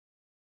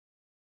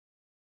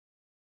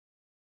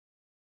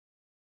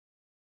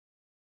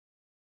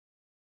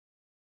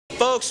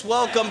Folks,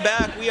 welcome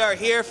back. We are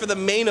here for the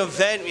main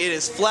event. It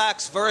is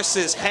Flax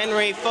versus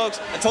Henry. Folks,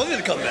 I told you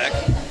to come back.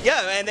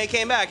 Yeah, and they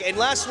came back. And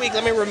last week,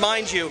 let me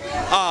remind you,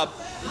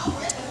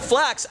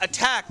 Flax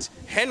attacked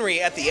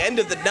Henry at the end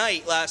of the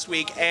night last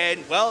week,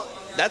 and, well,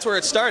 that's where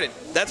it started.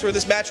 That's where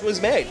this match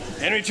was made.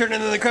 Henry turned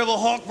into the Incredible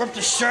Hulk, ripped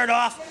his shirt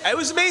off. It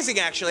was amazing,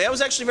 actually. I was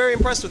actually very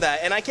impressed with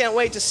that, and I can't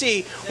wait to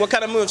see what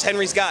kind of moves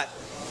Henry's got.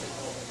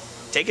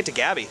 Take it to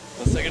Gabby.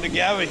 Let's take it to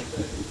Gabby.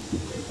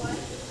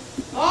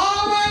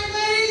 All right,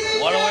 ladies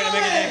and What a way to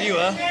make a gentlemen. debut,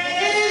 huh?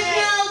 It is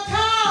now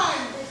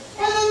time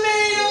for the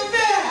main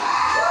event.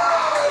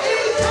 It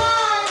is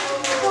time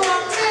for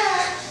a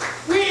match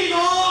we've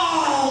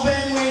all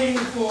been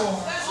waiting for.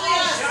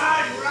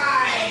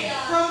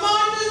 From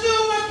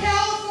Montezuma,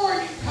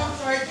 California. I'm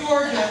sorry,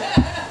 Georgia.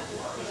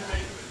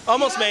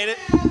 Almost made it.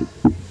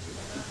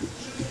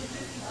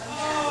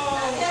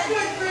 Oh,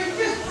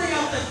 just bring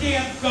out the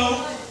damn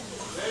goat.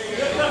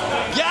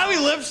 Gabby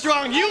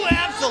Livestrong, you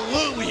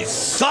absolutely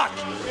suck.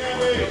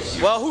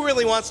 Well, who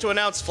really wants to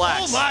announce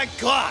Flax? Oh my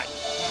God.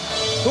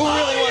 Who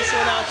really wants to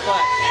announce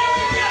Flax?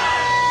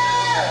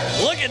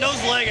 Look at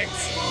those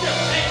leggings.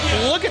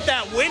 Look at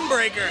that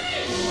windbreaker.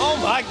 Oh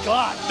my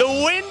God. The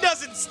wind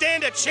doesn't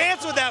stand a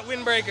chance with that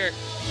windbreaker.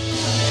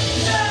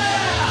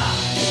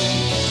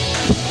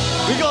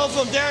 We go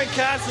from Darren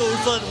Castle,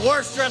 who's the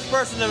worst dressed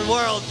person in the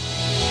world,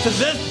 to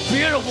this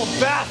beautiful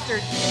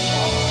bastard.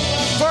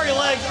 Furry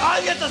legs.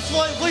 I get the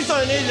police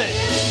on an easy.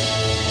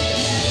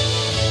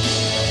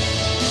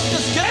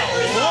 Just get a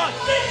look.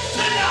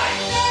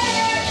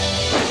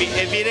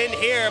 If you didn't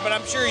hear, but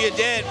I'm sure you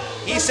did,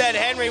 he said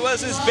Henry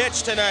was his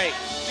bitch tonight.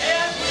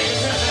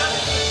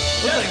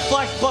 Looks like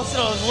Flax busted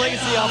on his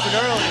legacy outfit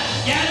early.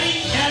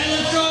 Gabby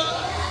Livestrong,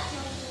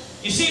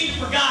 you seem to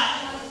forgot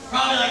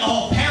probably like a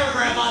whole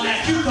paragraph on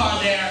that cue card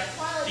there.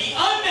 The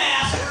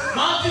unmasked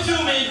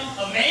Montezuman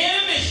of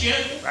Mayhem and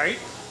Mischief. Right?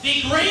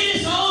 The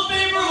greatest Hall of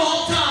Famer of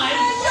all time.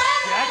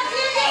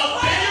 A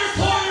better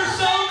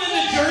cornerstone than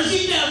the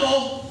Jersey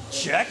Devil.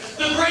 Check.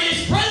 The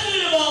greatest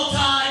president of all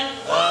time.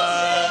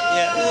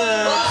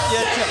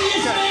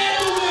 Sexiest man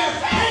to wear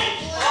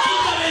pink in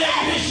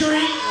WAW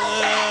history.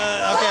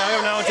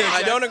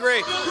 I don't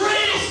agree. The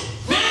greatest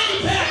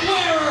fanny pack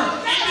wearer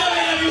in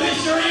WAW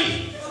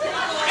history.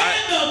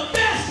 And the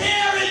best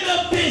hair in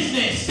the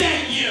business.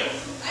 Thank you.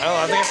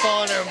 I think I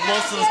fall under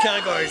most of those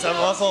categories. I'm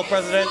also a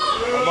president.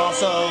 I'm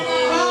also...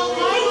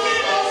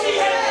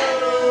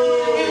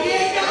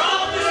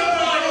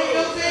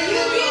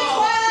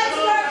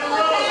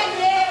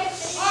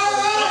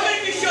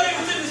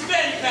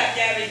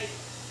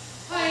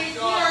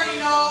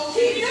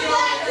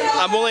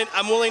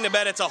 I'm willing to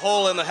bet it's a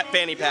hole in the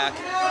fanny pack.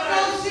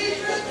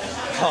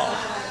 Oh.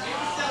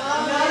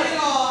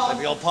 Like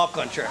the old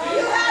popcorn trick.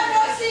 You have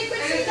no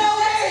secrets, you know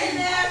what's in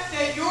there.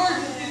 That yours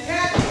is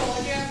detachable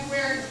and you have to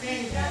wear it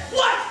fanny pack.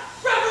 What?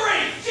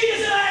 Referee! She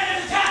just said I had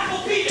a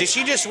detachable penis. Did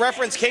she just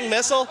reference King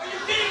Missile? Are you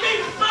kidding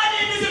me? My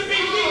name isn't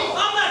BP.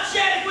 I'm not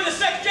Shannon with a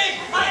second J.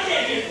 I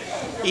can't do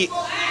it.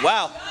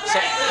 Wow. So,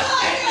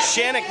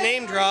 Shannick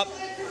name drop.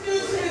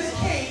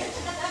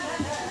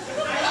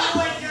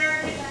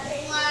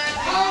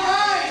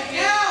 Alright,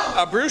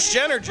 now, A Bruce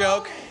Jenner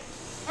joke.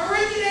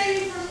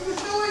 originating from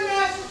Methuen,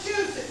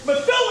 Massachusetts.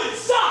 Methuen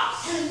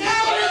sucks! And now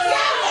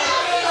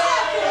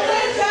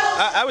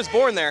I was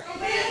born there.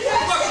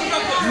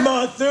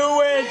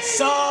 Methuen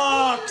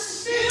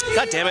sucks!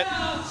 God damn it.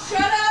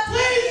 Shut up!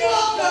 Please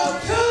welcome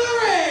to the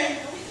ring,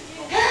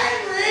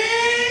 Henry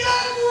the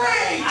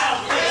Great!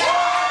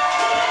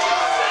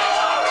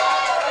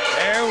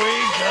 There we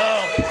go.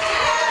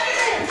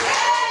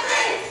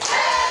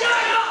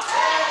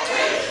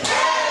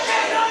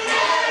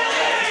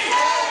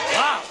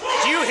 Wow.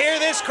 Do you hear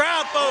this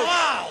crowd, folks?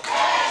 Wow.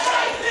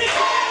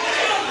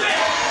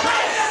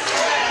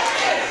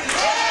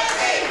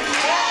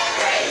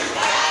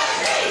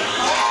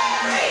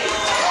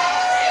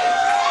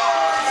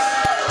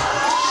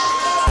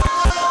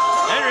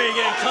 Henry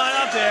getting caught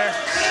up there.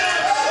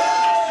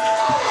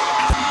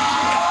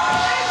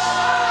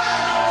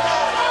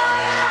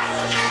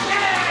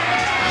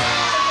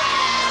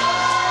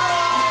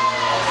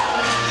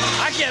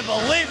 I can't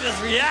believe this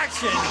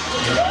reaction.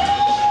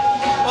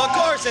 Well, of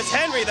course, it's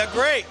Henry the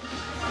Great.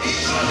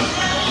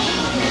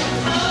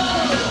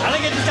 I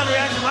think I just got a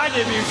reaction to my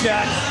debut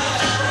shot.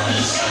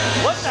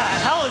 What the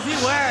hell is he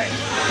wearing?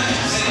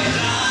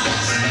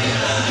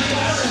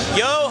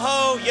 Yo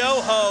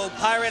ho,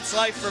 pirate's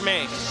life for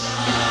me.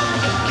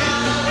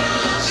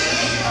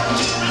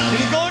 Did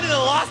he go into the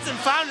lost and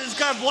found and just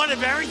got one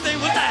of everything?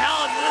 What the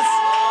hell is this?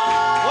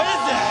 What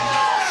is that?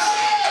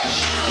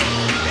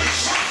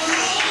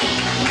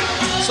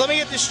 So let me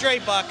get this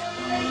straight, Buck.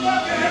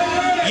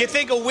 You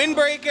think a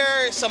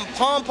windbreaker, some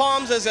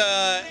pom-poms as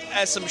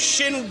some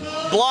shin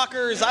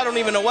blockers, I don't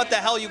even know what the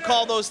hell you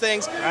call those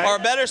things, are a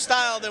better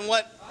style than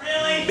what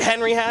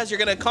Henry has? You're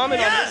going to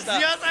comment on this stuff?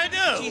 Yes, I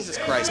do. Jesus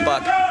Christ,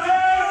 Buck.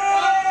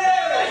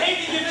 I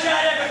hate to give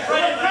Chad every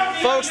credit.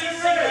 Folks,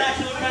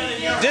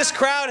 this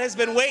crowd has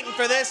been waiting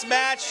for this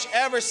match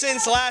ever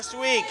since last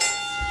week.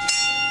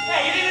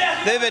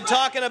 They've been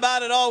talking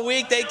about it all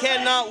week. They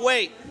cannot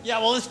wait. Yeah,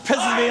 well, this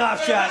pisses me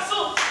off, chat.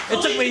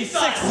 It took me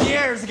 6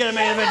 years to get a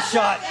main event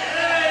shot.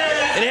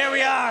 And here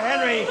we are,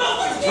 Henry.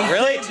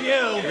 Really?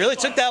 Debut. It really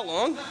took that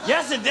long?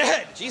 Yes, it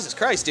did. Jesus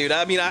Christ, dude.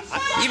 I mean,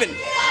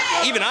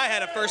 even I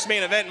had a first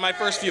main event in my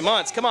first few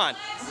months. Come on.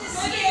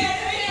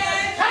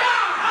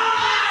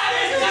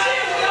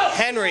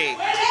 Henry,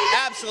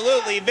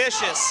 absolutely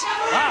vicious.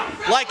 Wow.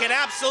 Like an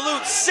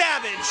absolute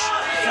savage.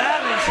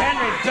 Savage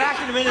Henry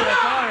backing him into the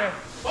corner.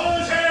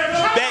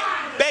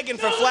 Begging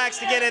for Flax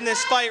to get in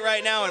this fight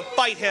right now and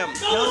fight him.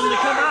 Tell him to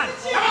come on.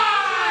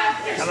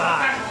 Come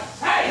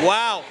on.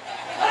 Wow.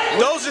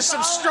 Those are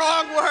some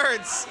strong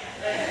words.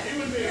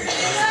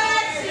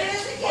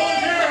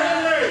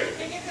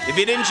 If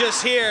you didn't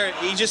just hear,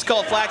 he just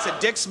called Flax a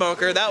dick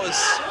smoker. That was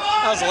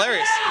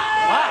hilarious.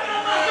 Wow.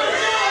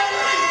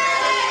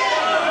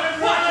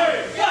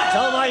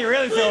 Tell him how you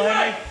really feel,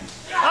 Henry.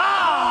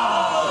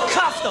 Oh,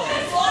 cuffed him.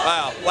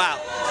 Wow.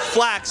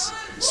 Flax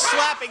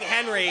slapping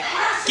Henry,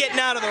 getting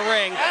out of the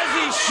ring. As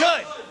he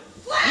should.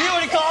 You know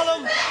what he called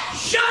him?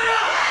 Shut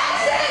up!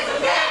 Flax is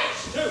a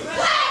bitch!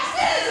 Flax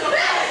is a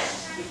bitch!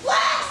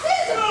 Flax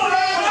is a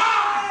bitch!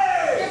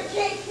 Your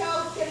kid,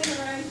 Kel, get in the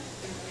ring.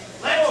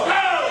 Let's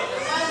go!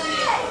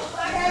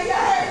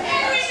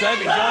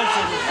 Stripey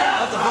Johnson.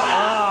 What the fuck?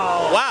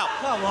 Oh. Wow.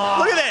 Come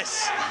on. Look at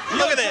this.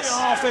 Look at this. You don't see a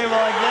Hall of Famer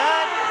like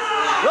that.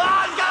 Oh,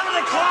 he's got him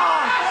in the claw.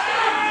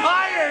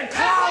 Iron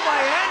claw by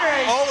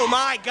Henry. Oh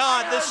my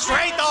God, the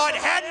strength on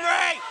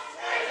Henry.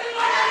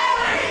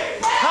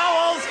 How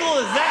old school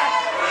is that?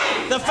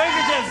 The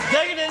fingertips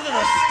digging into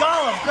the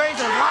skull of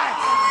Grayson Flax.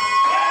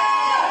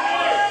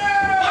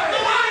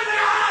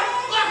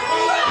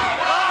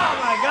 Oh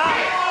my God.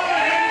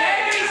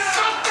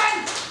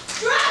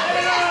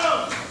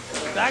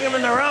 Back him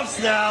in the ropes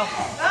now.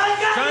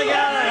 Trying to get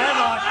out of that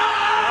headlock.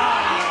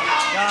 Oh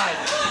my God.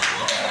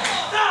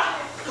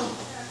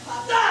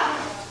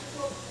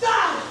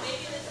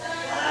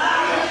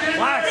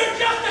 Flax.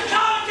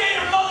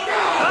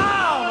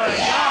 Oh my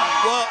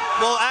God.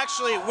 Well,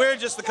 actually, we're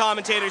just the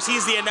commentators.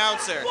 He's the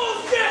announcer.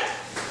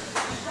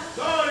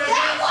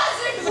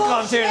 He's a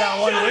commentator now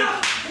 1 week.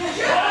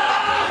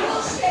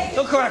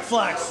 He'll correct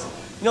Flax.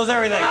 He knows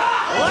everything.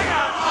 Look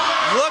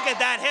out. Look at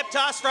that hip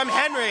toss from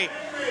Henry.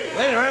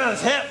 Landing right on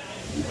his hip.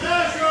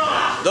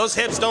 Those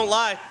hips don't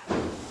lie.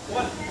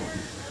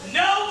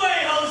 No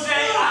way, Jose!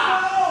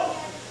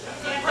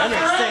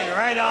 Henry's staying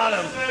right on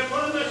him.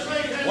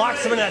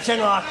 Locks him in that chin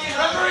lock.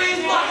 Referee's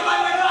blocking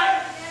my way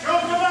right!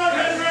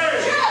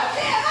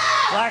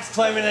 Flax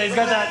claiming that he's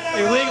got that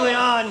illegally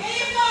on.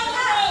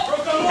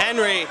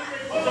 Henry,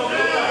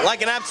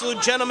 like an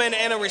absolute gentleman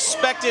and a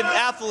respected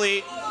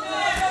athlete,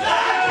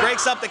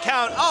 breaks up the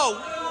count. Oh,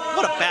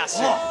 what a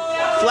bastard.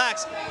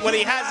 Flax, when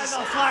he has his...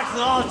 Flax at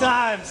all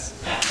times.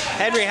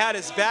 Henry had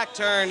his back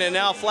turned, and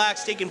now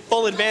Flax taking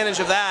full advantage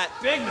of that.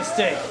 Big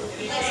mistake.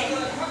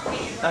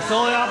 That's the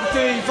only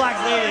opportunity Flax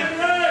needed.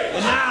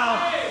 And now,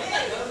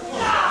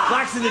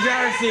 Flax in the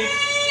driver's seat.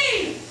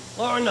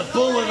 Lowering the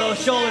boom of those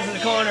shoulders in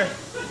the corner.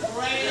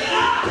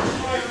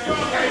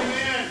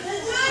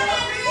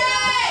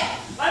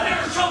 I've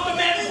never choked a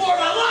man before in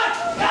my life!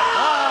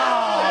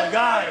 Oh,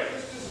 God.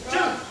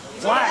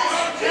 Flax.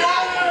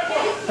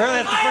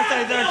 Apparently that's the first time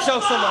he's ever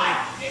choked somebody.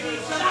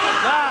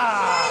 Ah.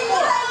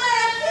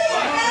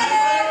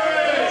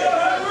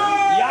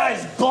 The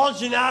eyes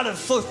bulging out of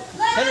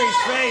Henry's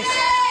face.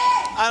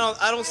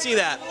 I don't see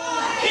that.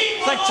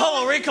 It's like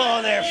Total Recall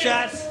in there,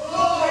 Shats.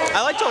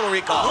 I like Total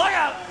Recall, Look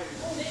out.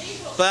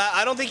 but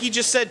I don't think he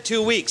just said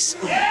 2 weeks. 2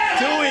 weeks. Oh,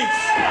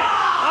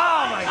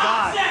 my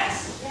God.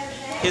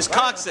 His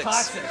coccyx.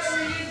 Coccyx.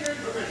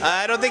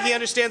 I don't think he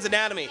understands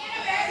anatomy.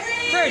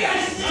 Very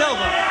nice.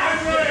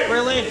 Telephone.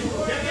 Really?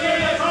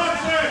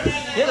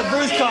 He had a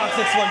bruised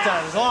coccyx one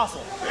time. It was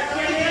awful.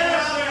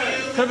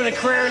 Could have been a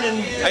career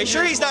in... Are you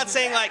sure he's not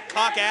saying like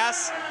cock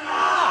ass?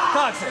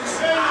 Coccyx.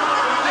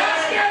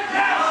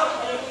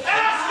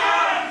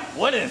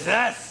 What is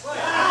that?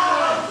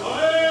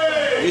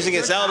 Using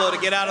his elbow to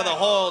get out of the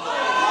hold.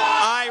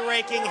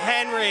 Eye-raking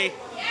Henry.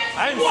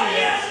 I didn't see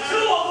that.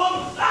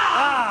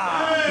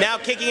 Ah. Now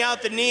kicking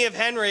out the knee of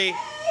Henry.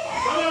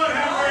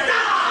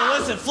 Hey,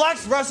 listen,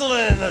 Flax wrestled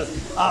in the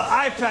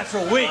eye patch for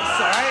weeks,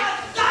 all right?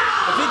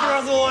 If he can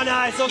wrestle one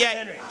eye, so can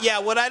Henry. Yeah,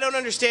 what I don't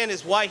understand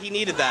is why he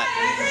needed that.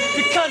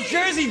 Because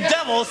Jersey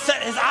Devil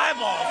set his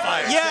eyeball on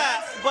fire.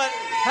 Yeah, but...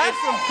 Have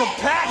some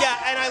compassion. Yeah,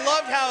 and I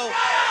loved how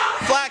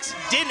Flax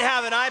didn't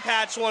have an eye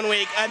patch 1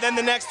 week, and then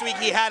the next week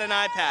he had an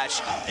eye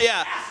patch.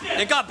 Yeah.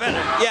 It got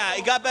better. Yeah,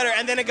 it got better,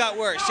 and then it got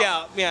worse.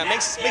 Yeah,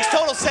 makes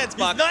total sense,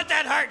 Buck. He's not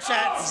that hurt,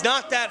 Chad. He's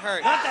not that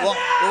hurt. Not that well,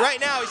 right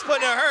now he's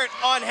putting a hurt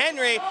on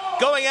Henry,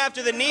 going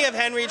after the knee of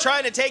Henry,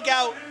 trying to take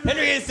out...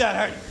 Henry is that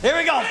hurt. Here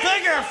we go.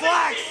 Figure of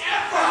Flax.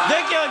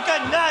 Thank you and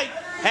good night.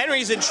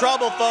 Henry's in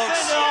trouble,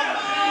 folks.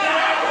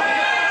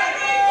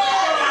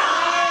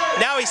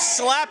 Now he's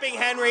slapping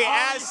Henry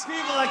as...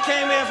 people that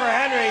came in for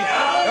Henry,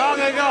 they're all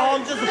going to go home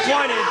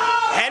disappointed.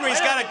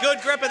 Henry's got a good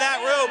grip of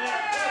that rope.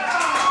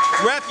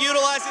 Ref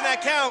utilizing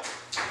that count.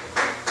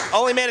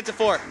 Only made it to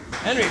 4.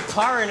 Henry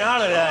powering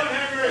out of that.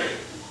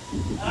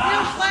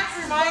 Flax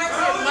reminds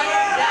me of Mike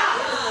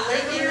Jackson.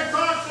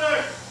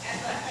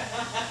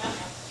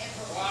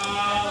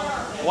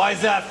 Why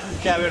is that,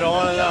 Gabby? I don't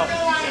want to know.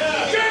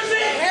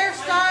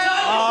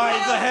 Hairstyle. All right,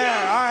 it's a hair.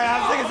 All right,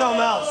 I'm thinking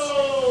something else.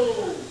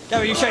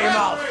 Gabby, you shut your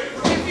mouth.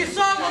 If you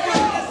saw him with this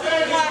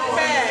black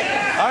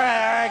bag. All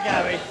right,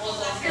 Gabby.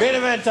 Main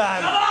event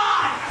time.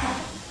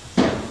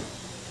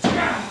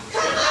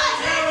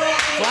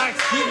 Flax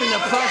keeping the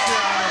pressure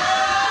on.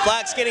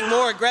 Flax getting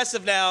more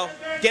aggressive now,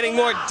 getting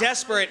more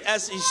desperate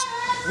as he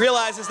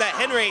realizes that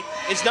Henry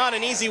is not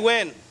an easy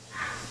win.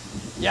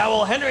 Yeah,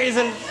 well, Henry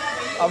isn't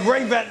a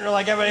ring veteran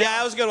like everybody Yeah,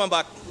 that was a good one,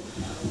 Buck.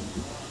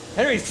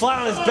 Henry's flat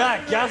on his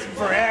back, gasping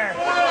for air.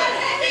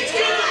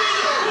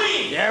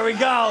 There we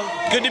go.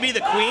 Good to be the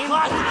queen.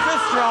 Classic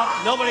fist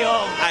drop, nobody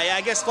home.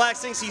 I guess Flax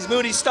thinks he's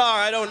Moody Star,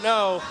 I don't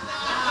know.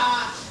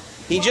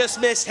 He just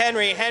missed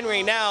Henry.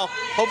 Henry now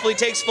hopefully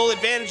takes full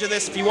advantage of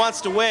this if he wants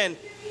to win.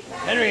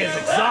 Henry is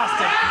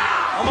exhausted.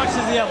 How much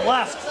does he have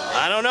left?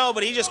 I don't know,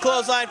 but he just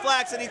clotheslined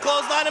Flax and he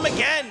clotheslined him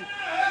again.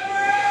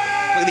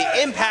 Look at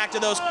the impact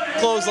of those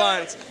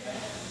clotheslines.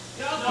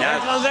 There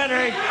comes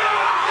Henry.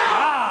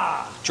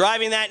 Ah!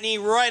 Driving that knee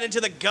right into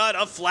the gut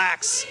of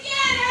Flax.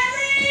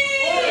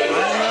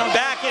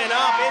 Backing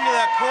up into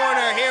the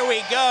corner. Here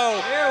we go.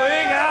 Here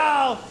we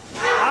go.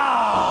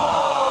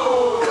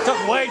 Oh!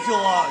 Took way too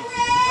long.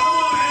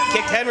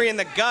 Kicked Henry in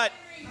the gut.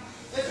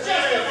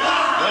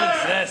 What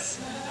is this?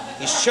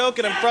 He's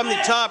choking him from the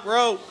top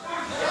rope.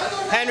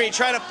 Henry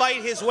trying to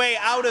fight his way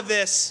out of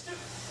this.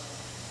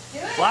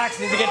 Flax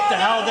needs to get the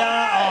hell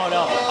down. Oh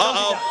no.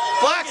 Uh-oh.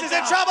 Flax is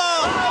in trouble.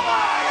 Oh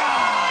my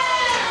God.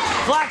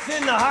 Flax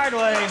in the hard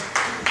way.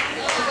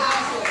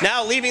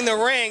 Now leaving the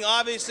ring,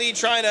 obviously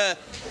trying to...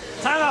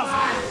 Timeout.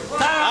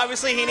 Timeout.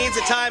 Obviously he needs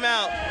a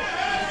timeout.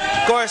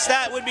 Of course,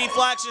 that would be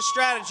Flax's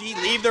strategy.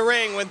 Leave the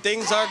ring when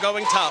things are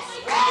going tough.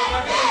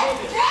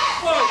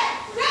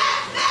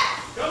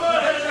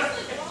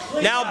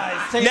 Now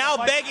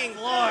begging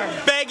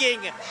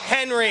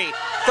Henry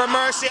for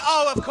mercy.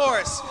 Oh, of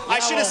course. I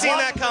should have seen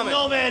that coming.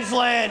 No man's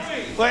land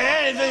where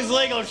anything's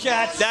legal,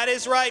 chat. That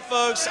is right,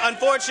 folks.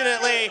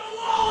 Unfortunately,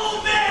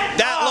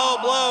 that low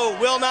blow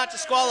will not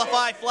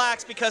disqualify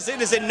Flax because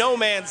it is in no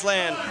man's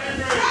land.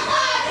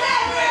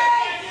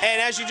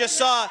 And as you just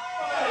saw,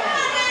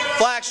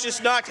 Flax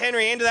just knocked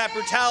Henry into that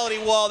brutality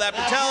wall. That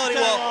brutality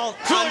wall.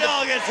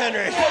 2-0 against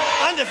Henry.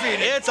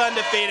 Undefeated. It's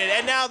undefeated.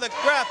 And now the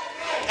ref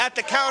at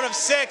the count of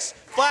 6.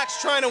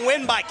 Flax trying to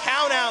win by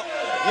count out.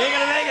 You ain't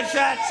gonna make it,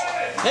 Chats.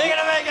 You ain't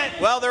gonna make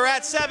it. Well, they're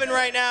at 7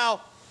 right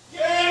now.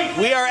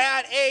 We are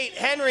at 8.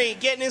 Henry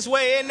getting his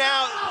way in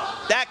now.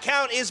 That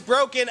count is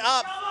broken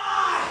up.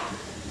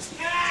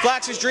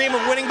 Flax's dream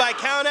of winning by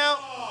count out,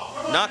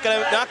 not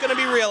gonna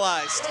be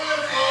realized.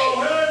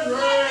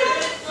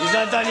 He's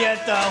not done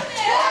yet, though.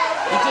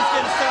 He's just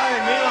getting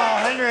started. Meanwhile,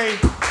 Henry is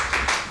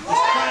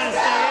trying to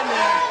stay in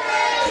there.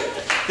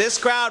 This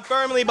crowd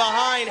firmly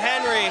behind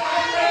Henry.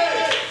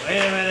 Wait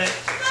a minute.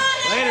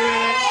 Wait a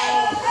minute.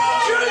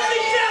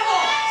 Jersey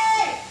Devil!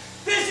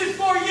 This is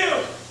for you,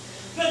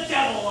 the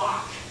Devil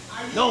Lock.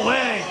 No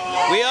way.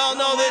 We all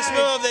know this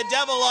move, the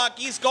Devil Lock.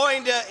 He's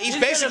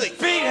basically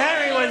beat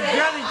Henry when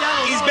Jersey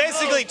Devil. He's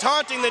basically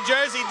taunting the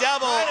Jersey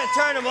Devil. Trying to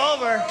turn him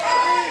over.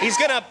 He's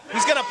gonna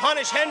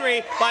punish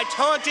Henry by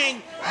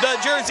taunting the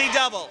Jersey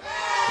Devil.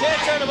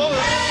 Can't turn him over.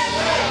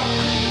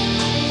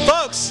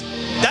 Folks,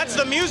 that's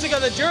the music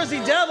of the Jersey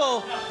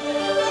Devil.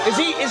 Is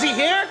he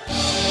here?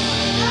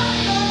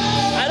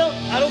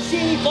 I don't see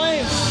any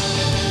flames.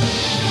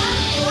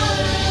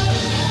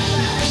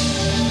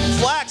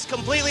 Flax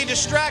completely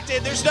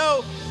distracted. There's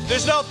no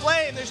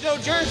flame. There's no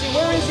Jersey.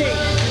 Where is he?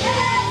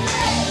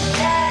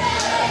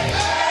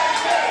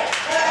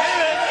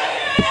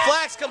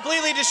 Flax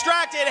completely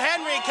distracted.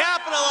 Henry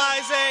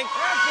capitalizing.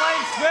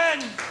 Airplane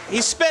spin.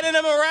 He's spinning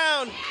him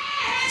around.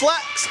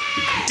 Flax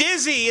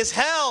dizzy as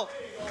hell.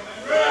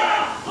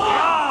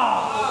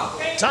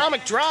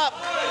 Atomic drop.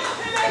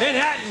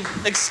 Manhattan.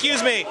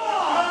 Excuse me.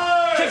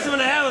 Kicks him in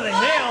the head with a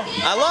nail.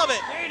 I love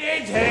it.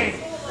 Hey.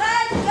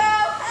 Let's go.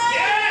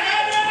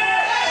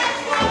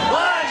 1,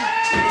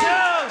 2,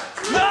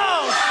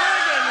 no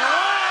friggin'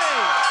 way!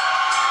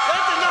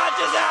 That did not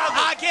just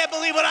happen. I can't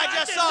believe what I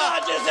just saw.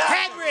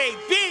 Henry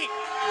beat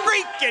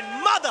freaking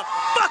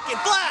motherfucking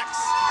Flax.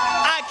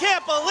 I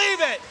can't believe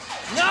it.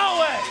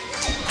 No way.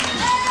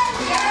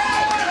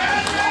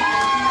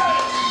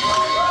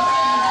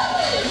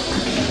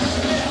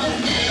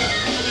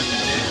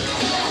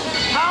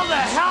 How the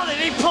hell did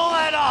he pull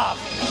that off?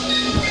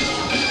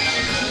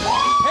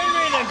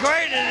 Henry the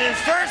Great in his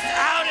first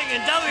outing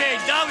in WAW.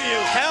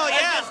 Hell and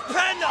yeah. just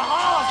penned the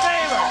Hall of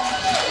Famer.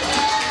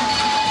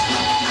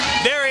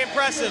 Very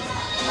impressive.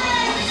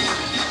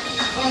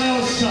 Oh, that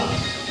was tough.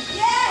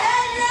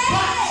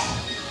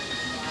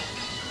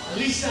 At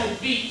least I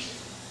beat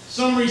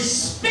some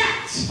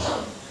respect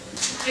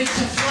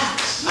into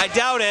Flax. I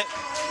doubt it.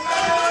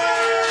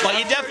 But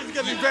you definitely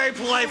He's gonna be very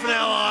polite from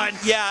now on.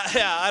 Yeah,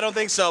 I don't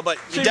think so, but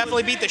you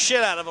definitely beat the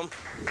shit out of him.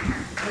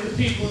 And the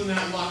people in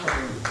that locker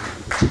room.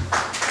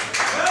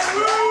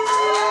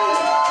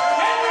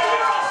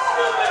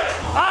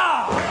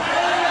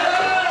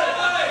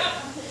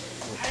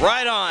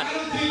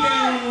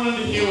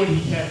 what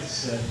he has to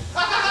say.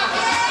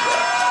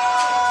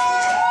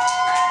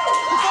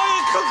 Before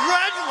you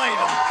congratulate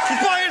him,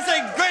 before you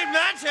say great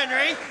match,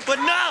 Henry, but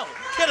no,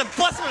 you gotta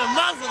bust him in the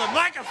mouth with a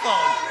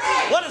microphone.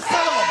 What a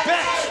son of a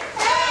bitch.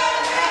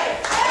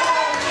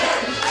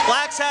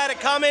 Flax had it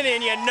coming,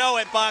 and you know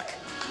it, Buck.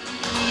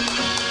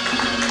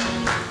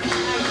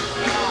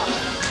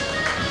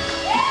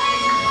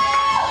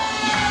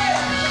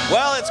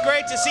 Well, it's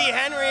great to see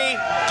Henry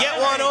get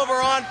one over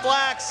on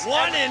Flax.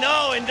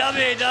 1-0 in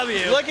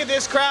WAW. Look at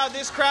this crowd.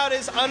 This crowd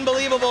is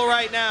unbelievable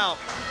right now.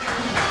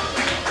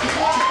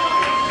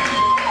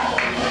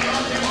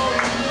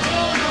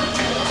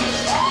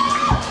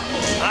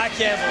 I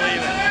can't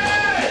believe it.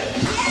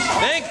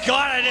 Thank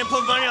God I didn't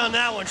put money on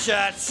that one,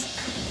 Shots.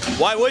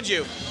 Why would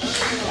you?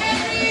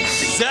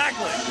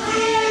 Exactly.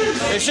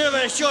 It should have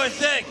been a sure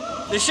thing.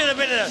 There should have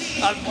been a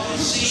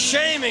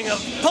shaming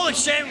of, public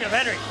shaming of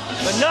Henry.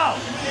 But no.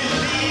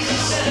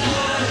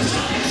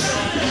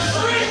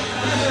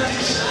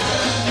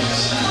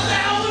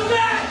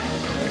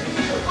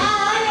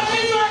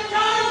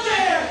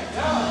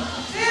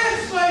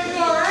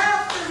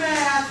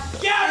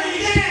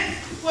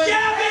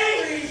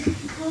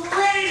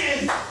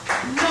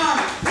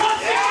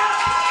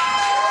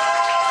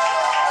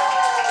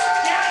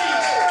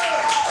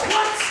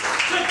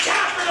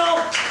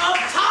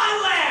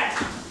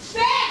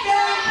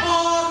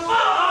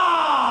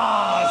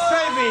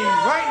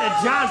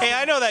 Hey,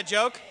 I know that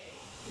joke.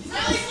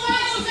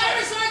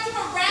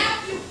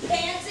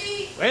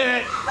 Wait a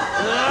minute.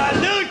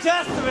 New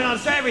Testament on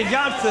Stripey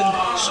Johnson.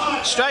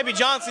 Stripey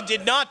Johnson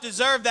did not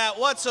deserve that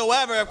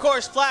whatsoever. Of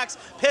course, Flax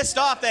pissed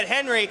off that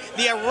Henry,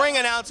 the ring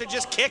announcer,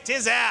 just kicked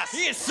his ass.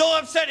 He is so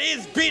upset he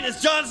is beating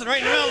his Johnson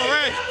right in the middle of the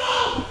ring.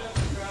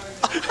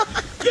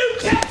 You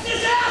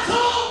Texas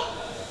asshole!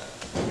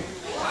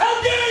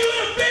 How dare you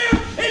interfere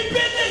in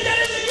business that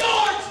isn't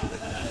yours!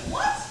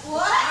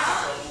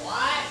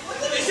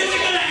 This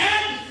isn't gonna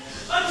end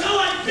until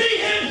I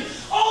beat him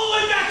all the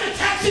way back to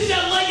Texas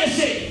and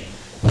Legacy!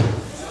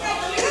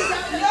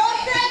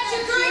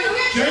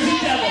 Jersey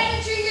Devil,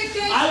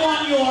 I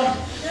want your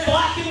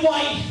black and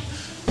white,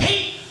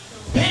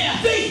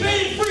 face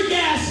painted freak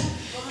ass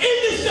in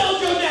this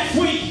dojo next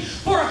week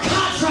for a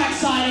contract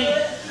signing.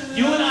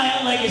 You and I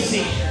at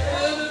Legacy.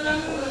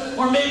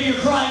 Or maybe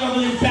you're crying over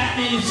the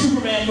Batman and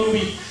Superman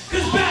movie.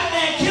 Because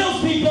Batman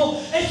kills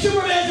people and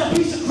Superman's a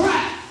piece of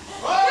crap.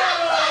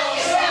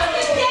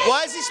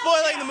 Why is he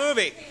spoiling the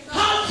movie?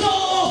 Han Solo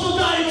also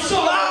died in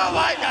Solo. Oh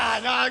my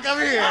God, no, come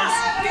here.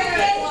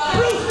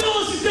 Bruce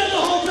Willis is dead the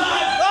whole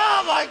time.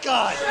 Oh my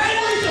God.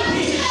 Henry's a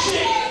piece of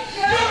shit.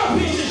 You're a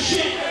piece of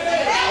shit.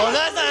 Well,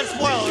 that's not a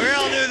spoiler. We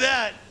all knew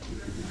that.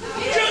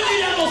 Jersey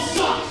Devil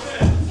sucks.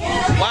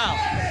 Wow.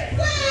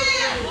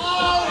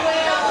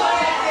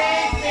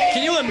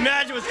 Can you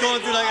imagine what's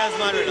going through that guy's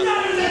mind right now?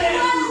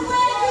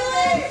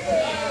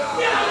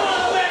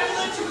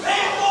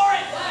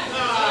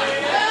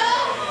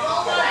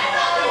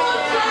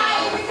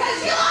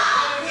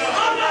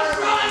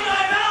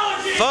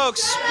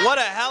 Folks, what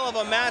a hell of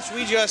a match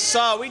we just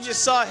saw. We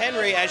just saw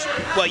Henry,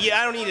 well,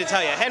 I don't need to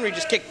tell you, Henry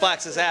just kicked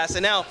Flax's ass,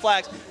 and now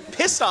Flax,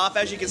 pissed off,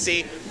 as you can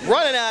see,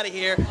 running out of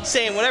here,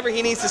 saying whatever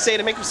he needs to say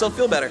to make himself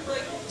feel better.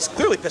 He's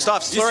clearly pissed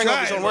off, slurring over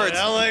his own words.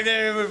 I don't think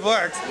that would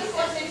work.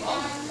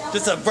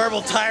 Just a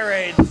verbal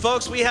tirade.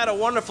 Folks, we had a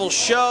wonderful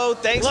show.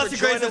 Thanks for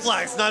joining us.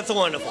 Flax, not so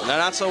wonderful. No,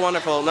 not so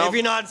wonderful. No.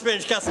 Maybe not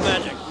Spanish Castle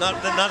Magic.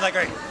 Not that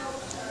great.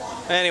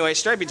 Anyway,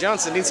 Stripey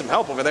Johnson needs some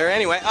help over there.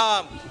 Anyway,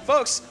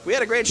 folks, we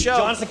had a great show.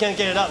 Johnson can't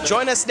get it up.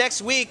 Join us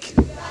next week.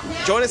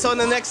 Join us on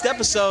the next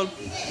episode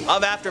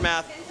of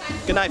Aftermath.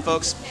 Good night,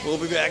 folks. We'll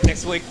be back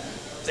next week.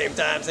 Same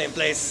time, same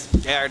place.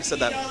 Yeah, I already said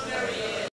that.